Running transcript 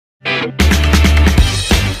Hello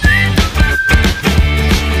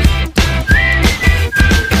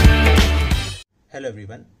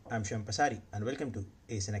everyone, I'm Shampasari and welcome to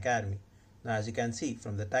ASIN Academy. Now as you can see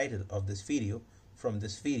from the title of this video,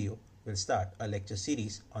 we'll start a lecture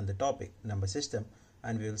series on the topic number system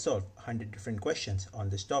and we will solve 100 different questions on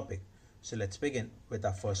this topic. So let's begin with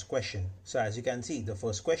our first question. So as you can see, the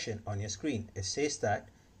first question on your screen says that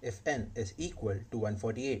if n is equal to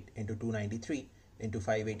 148 into 293 into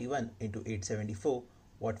 581 into 874,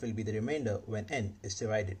 what will be the remainder when n is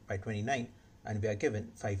divided by 29? And we are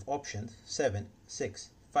given 5 options, 7, 6,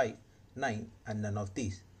 5, 9 and none of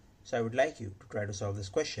these. So I would like you to try to solve this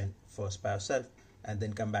question first by yourself and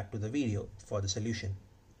then come back to the video for the solution.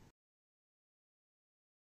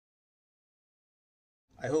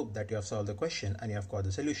 I hope that you have solved the question and you have got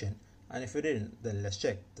the solution, and if you didn't, then let's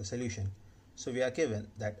check the solution. So we are given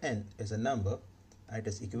that n is a number and it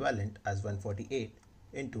is equivalent as 148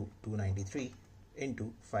 into 293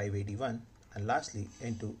 into 581 and lastly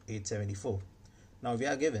into 874. Now we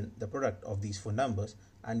are given the product of these four numbers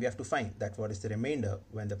and we have to find that what is the remainder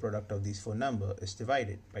when the product of these four numbers is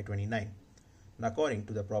divided by 29. Now according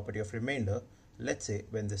to the property of remainder, let's say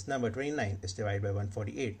when this number 29 is divided by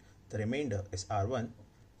 148, the remainder is R1,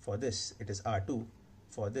 for this it is R2,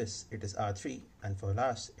 for this it is R3 and for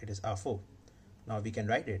last it is R4. Now we can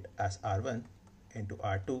write it as R1 into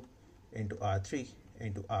R2 into R3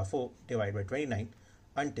 into R4 divided by 29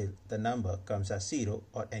 until the number comes as 0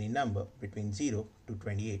 or any number between 0 to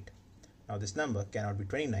 28. Now this number cannot be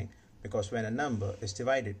 29 because when a number is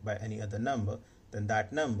divided by any other number, then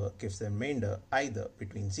that number gives the remainder either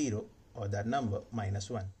between 0 or that number minus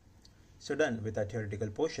 1. So done with our theoretical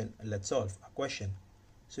portion, let's solve a question.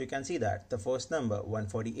 So you can see that the first number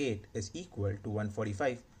 148 is equal to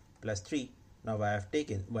 145 plus 3. Now I have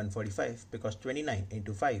taken 145 because 29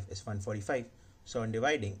 into 5 is 145. So on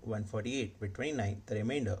dividing 148 with 29, the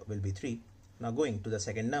remainder will be 3. Now going to the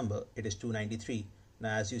second number, it is 293.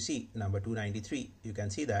 Now as you see number 293, you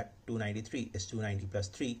can see that 293 is 290 plus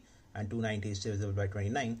 3 and 290 is divisible by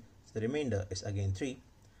 29. So the remainder is again 3.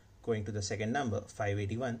 Going to the second number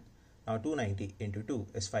 581. Now 290 into 2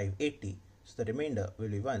 is 580. So the remainder will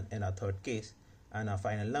be 1 in our third case. And our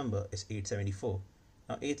final number is 874.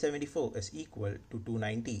 Now 874 is equal to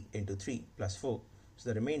 290 into 3 plus 4. So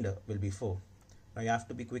the remainder will be 4. Now you have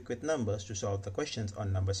to be quick with numbers to solve the questions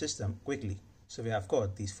on number system quickly. So we have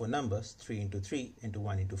got these four numbers, 3 into 3 into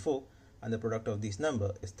 1 into 4, and the product of these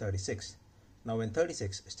number is 36. Now when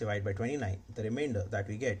 36 is divided by 29, the remainder that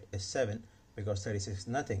we get is 7 because 36 is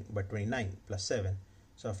nothing but 29 plus 7.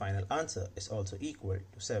 So our final answer is also equal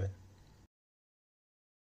to 7.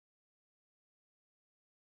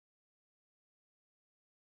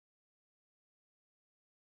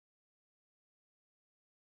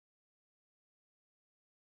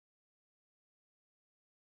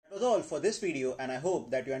 That was all for this video and I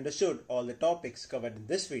hope that you understood all the topics covered in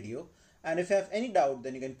this video. And if you have any doubt,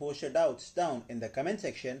 then you can post your doubts down in the comment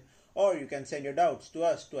section, or you can send your doubts to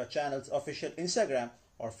us to our channel's official Instagram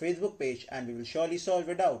or Facebook page and we will surely solve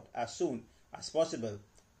your doubt as soon as possible.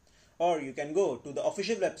 Or you can go to the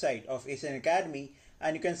official website of ASIN Academy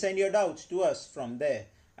and you can send your doubts to us from there,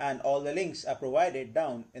 and all the links are provided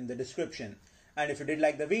down in the description. And if you did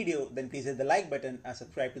like the video, then please hit the like button and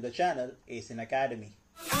subscribe to the channel ASIN Academy.